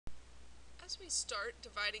as we start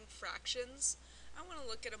dividing fractions, I want to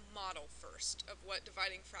look at a model first of what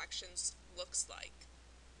dividing fractions looks like.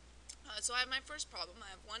 So I have my first problem. I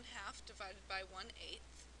have 1/2 divided by 1/8.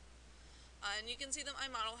 And you can see that my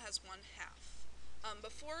model has 1/2.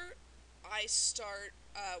 Before I start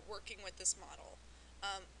working with this model,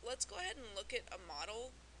 let's go ahead and look at a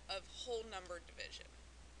model of whole number division.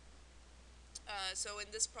 So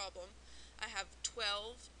in this problem, I have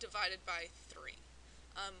 12 divided by 3.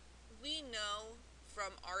 We know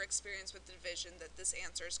from our experience with division that this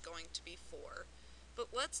answer is going to be 4,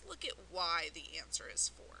 but let's look at why the answer is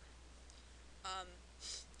 4.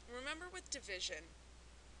 Remember with division,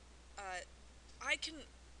 I can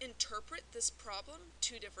interpret this problem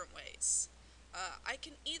two different ways. I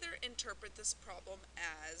can either interpret this problem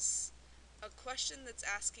as a question that's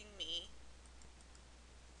asking me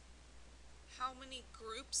how many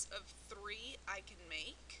groups of 3 I can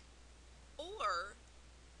make, or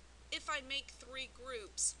if I make 3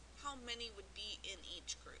 groups, how many would be in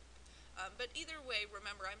each group. But either way,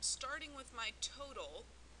 remember, I'm starting with my total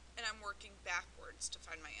and I'm working backwards to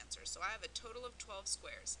find my answer. So I have a total of 12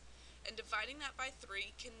 squares, and dividing that by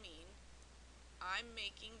 3 can mean I'm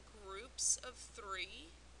making groups of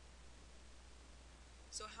 3.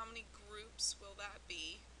 So how many groups will that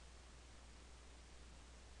be?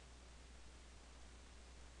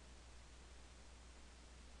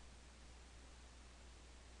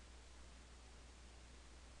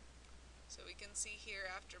 So we can see here,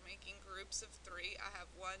 after making groups of 3, I have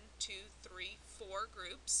 1, 2, 3, 4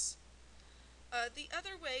 groups. The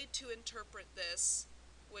other way to interpret this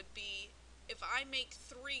would be, if I make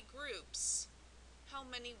 3 groups, how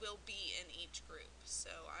many will be in each group?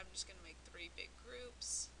 So I'm just going to make 3 big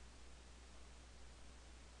groups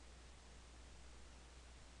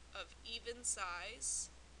of even size.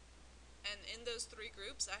 And in those 3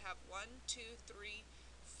 groups, I have 1, 2, 3,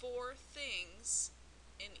 4 things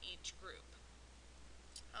in each group.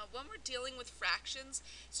 When we're dealing with fractions,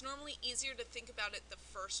 it's normally easier to think about it the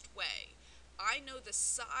first way. I know the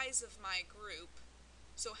size of my group,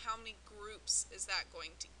 so how many groups is that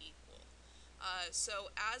going to equal?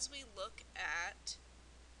 So as we look at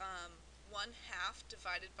 1/2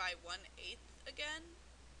 divided by 1/8 again,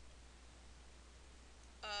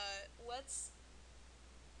 let's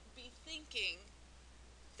be thinking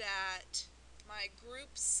that my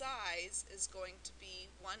group size is going to be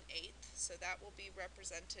 1/8, so that will be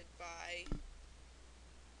represented by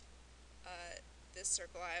this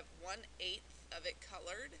circle. I have 1/8 of it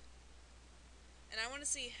colored, and I want to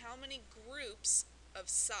see how many groups of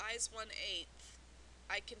size 1/8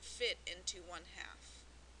 I can fit into 1/2.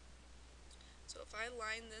 So if I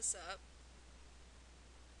line this up,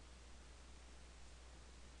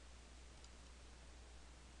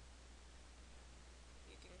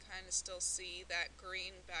 you can kind of still see that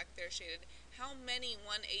green back there shaded. How many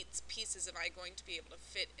 1/8 pieces am I going to be able to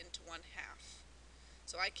fit into 1/2?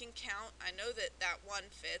 So I can count. I know that that 1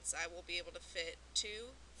 fits. I will be able to fit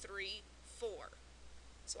 2, 3, 4.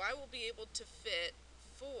 So I will be able to fit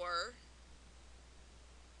 4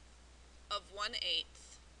 of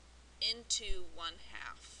 1/8 into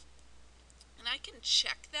 1/2. And I can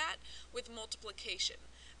check that with multiplication.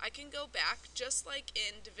 I can go back, just like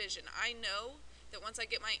in division. I know that once I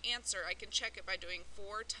get my answer, I can check it by doing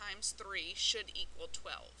 4 times 3 should equal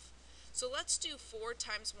 12. So let's do 4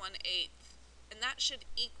 times 1/8, and that should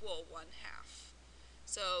equal 1/2.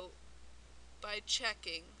 So by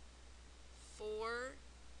checking 4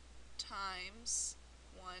 times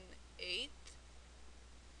 1/8,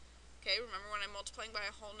 okay, remember when I'm multiplying by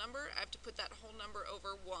a whole number, I have to put that whole number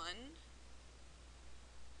over 1.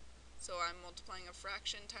 So I'm multiplying a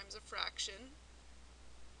fraction times a fraction.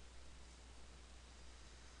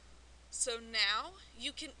 So now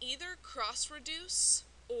you can either cross-reduce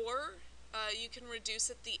or you can reduce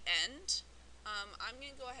at the end. I'm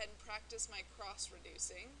going to go ahead and practice my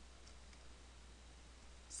cross-reducing.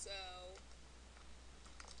 So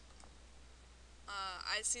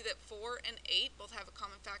I see that 4 and 8 both have a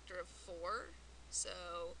common factor of 4.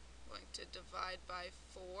 So I'm going to divide by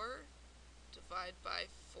 4, divide by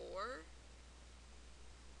 4.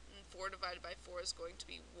 And 4 divided by 4 is going to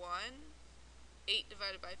be 1. 8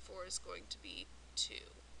 divided by 4 is going to be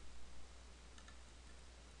 2.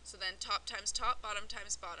 So then top times top, bottom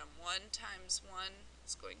times bottom. 1 times 1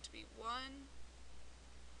 is going to be 1.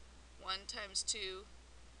 1 times 2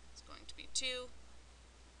 is going to be 2.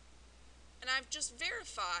 And I've just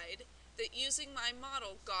verified that using my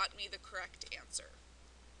model got me the correct answer.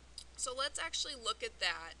 So let's actually look at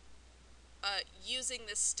that using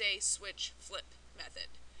the stay, switch, flip method.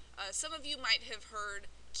 Some of you might have heard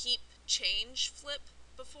keep, change, flip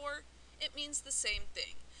before. It means the same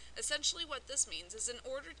thing. Essentially what this means is in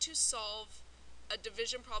order to solve a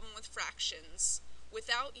division problem with fractions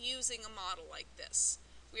without using a model like this,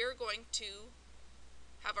 we are going to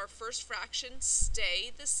have our first fraction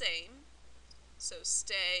stay the same. So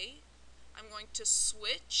stay. I'm going to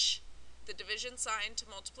switch the division sign to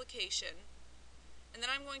multiplication, and then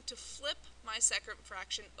I'm going to flip my second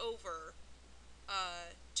fraction over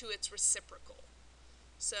to its reciprocal.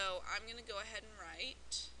 So I'm going to go ahead and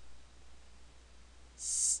write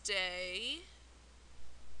stay,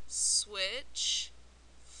 switch,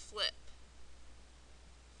 flip.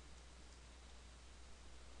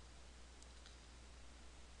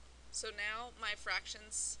 So now my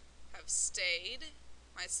fractions have stayed,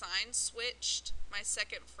 my sign switched, my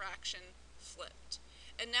second fraction flipped.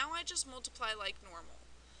 And now I just multiply like normal.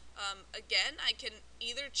 Again, I can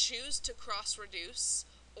either choose to cross-reduce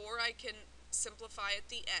or I can simplify at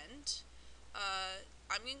the end.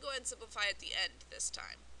 I'm going to go ahead and simplify at the end this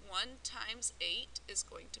time. 1 times 8 is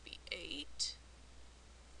going to be 8.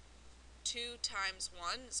 2 times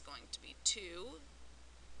 1 is going to be 2.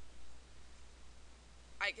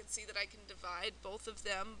 I can see that I can divide both of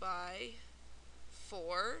them by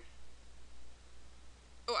 4.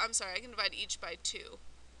 Oh, I'm sorry, I can divide each by 2.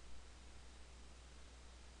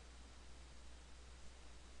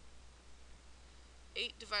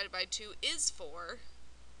 8 divided by 2 is 4.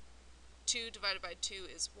 2 divided by 2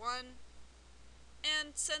 is 1.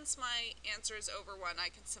 And since my answer is over 1, I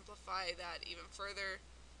can simplify that even further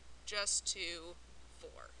just to 4.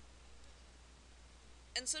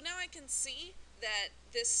 And so now I can see that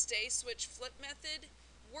this stay, switch, flip method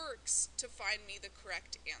works to find me the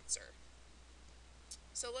correct answer.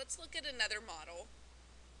 So let's look at another model.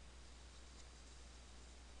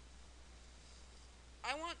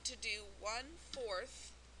 I want to do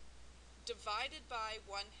 1/4 divided by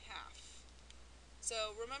 1/2.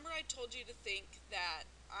 So remember I told you to think that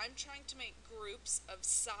I'm trying to make groups of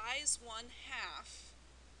size 1/2.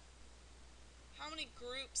 How many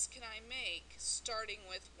groups can I make starting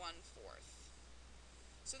with 1/4?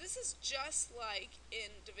 So this is just like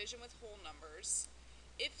in division with whole numbers.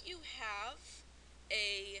 If you have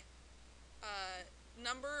a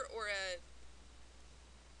number or a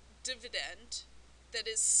dividend that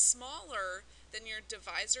is smaller than your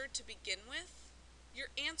divisor to begin with, your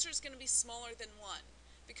answer is going to be smaller than 1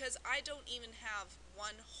 because I don't even have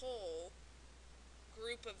one whole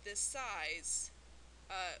group of this size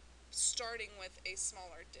starting with a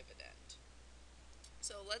smaller dividend.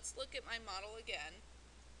 So let's look at my model again.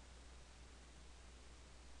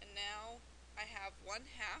 And now I have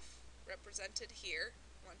 1/2 represented here,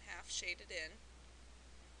 1/2 shaded in.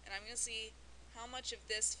 And I'm going to see how much of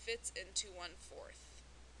this fits into 1/4.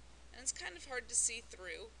 And it's kind of hard to see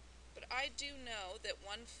through, but I do know that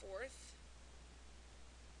 1/4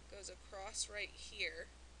 goes across right here.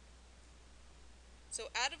 So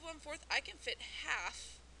out of 1/4, I can fit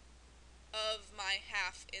half of my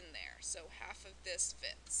half in there. So half of this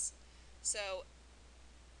fits. So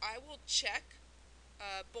I will check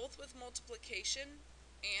both with multiplication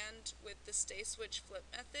and with the stay, switch, flip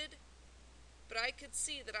method, but I could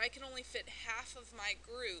see that I can only fit half of my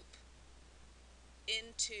group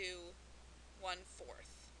into 1/4.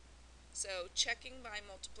 So checking by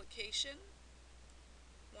multiplication,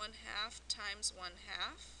 1/2 times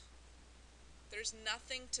 1/2. There's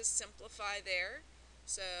nothing to simplify there,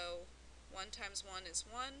 so 1 times 1 is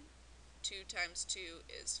 1, 2 times 2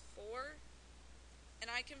 is 4, and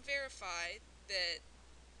I can verify that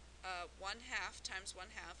 1/2 times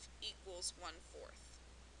 1/2 equals 1/4.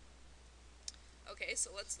 Okay,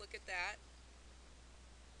 so let's look at that.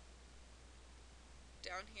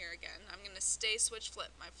 Down here again, I'm going to stay, switch,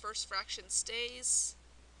 flip. My first fraction stays,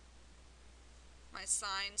 my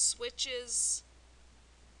sign switches,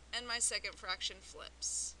 and my second fraction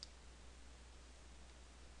flips.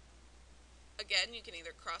 Again, you can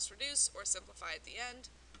either cross-reduce or simplify at the end.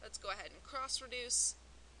 Let's go ahead and cross-reduce.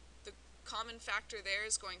 The common factor there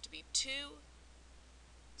is going to be 2.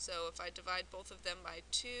 So if I divide both of them by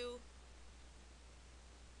 2,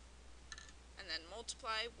 and then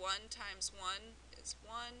multiply, 1 times 1 is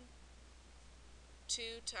 1,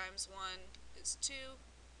 2 times 1 is 2,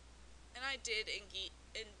 and I did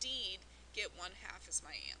indeed get 1/2 as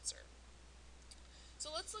my answer.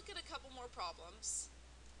 So let's look at a couple more problems.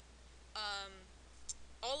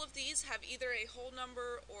 All of these have either a whole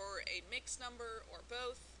number or a mixed number or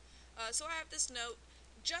both. So I have this note.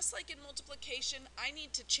 Just like in multiplication, I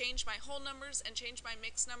need to change my whole numbers and change my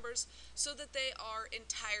mixed numbers so that they are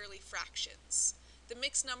entirely fractions. The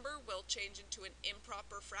mixed number will change into an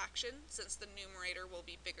improper fraction since the numerator will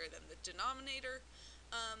be bigger than the denominator.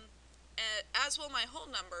 as well my whole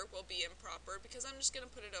number will be improper because I'm just going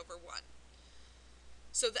to put it over 1.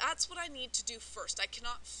 So that's what I need to do first. I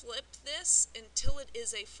cannot flip this until it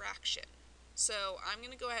is a fraction. So I'm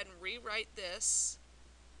going to go ahead and rewrite this.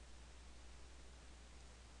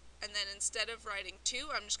 And then instead of writing 2,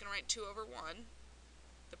 I'm just going to write 2 over 1.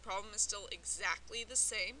 The problem is still exactly the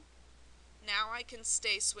same. Now I can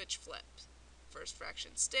stay switch flip. First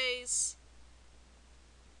fraction stays.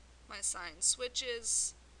 My sign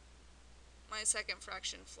switches. My second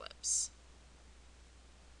fraction flips.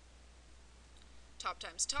 Top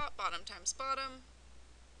times top, bottom times bottom.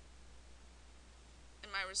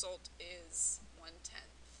 And my result is 1/10.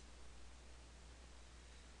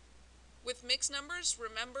 With mixed numbers,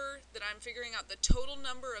 remember that I'm figuring out the total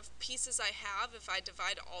number of pieces I have if I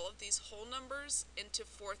divide all of these whole numbers into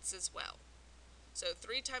fourths as well. So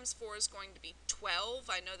 3 times 4 is going to be 12.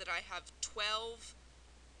 I know that I have 12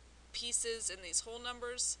 pieces in these whole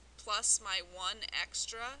numbers plus my 1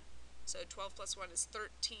 extra. So 12 plus 1 is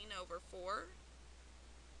 13 over 4.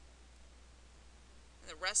 And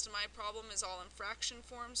the rest of my problem is all in fraction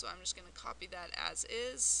form, so I'm just going to copy that as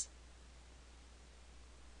is.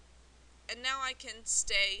 And now I can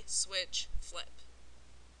stay, switch, flip.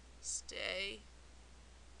 Stay,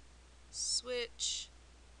 switch,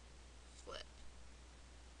 flip.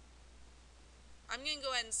 I'm going to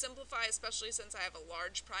go ahead and simplify, especially since I have a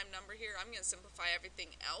large prime number here. I'm going to simplify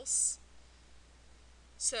everything else.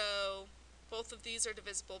 So both of these are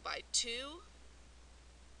divisible by 2.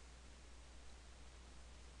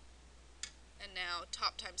 And now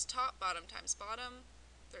top times top, bottom times bottom.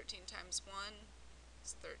 13 times 1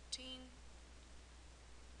 is 13.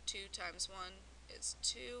 2 times 1 is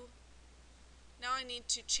 2. Now I need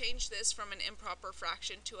to change this from an improper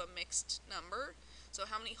fraction to a mixed number. So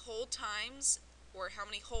how many whole times, or how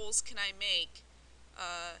many wholes can I make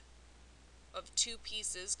of 2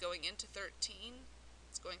 pieces going into 13?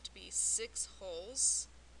 It's going to be 6 wholes.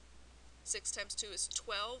 6 times 2 is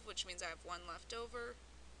 12, which means I have 1 left over.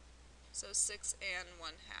 So 6 and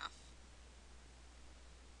 1/2.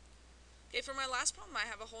 Okay, for my last problem, I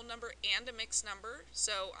have a whole number and a mixed number,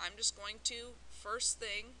 so I'm just going to, first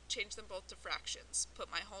thing, change them both to fractions. Put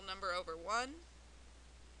my whole number over 1,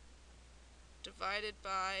 divided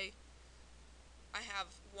by, I have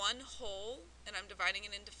 1 whole, and I'm dividing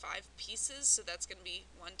it into 5 pieces, so that's going to be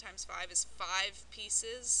 1 times 5 is 5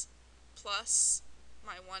 pieces, plus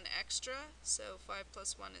my 1 extra, so 5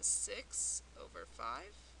 plus 1 is 6 over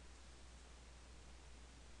 5.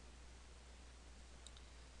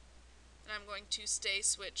 And I'm going to stay,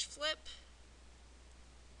 switch, flip.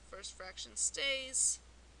 First fraction stays.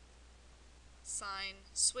 Sign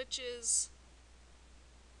switches.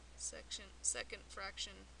 Second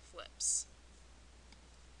fraction flips.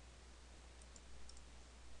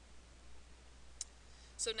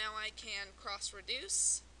 So now I can cross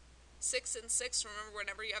reduce. 6 and 6, remember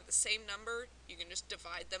whenever you have the same number, you can just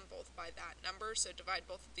divide them both by that number. So divide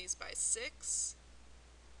both of these by 6.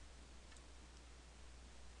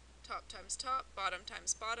 Top times top, bottom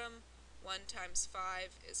times bottom. 1 times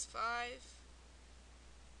 5 is 5.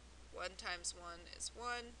 1 times 1 is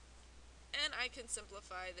 1. And I can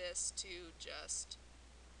simplify this to just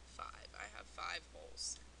 5. I have 5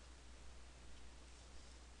 wholes.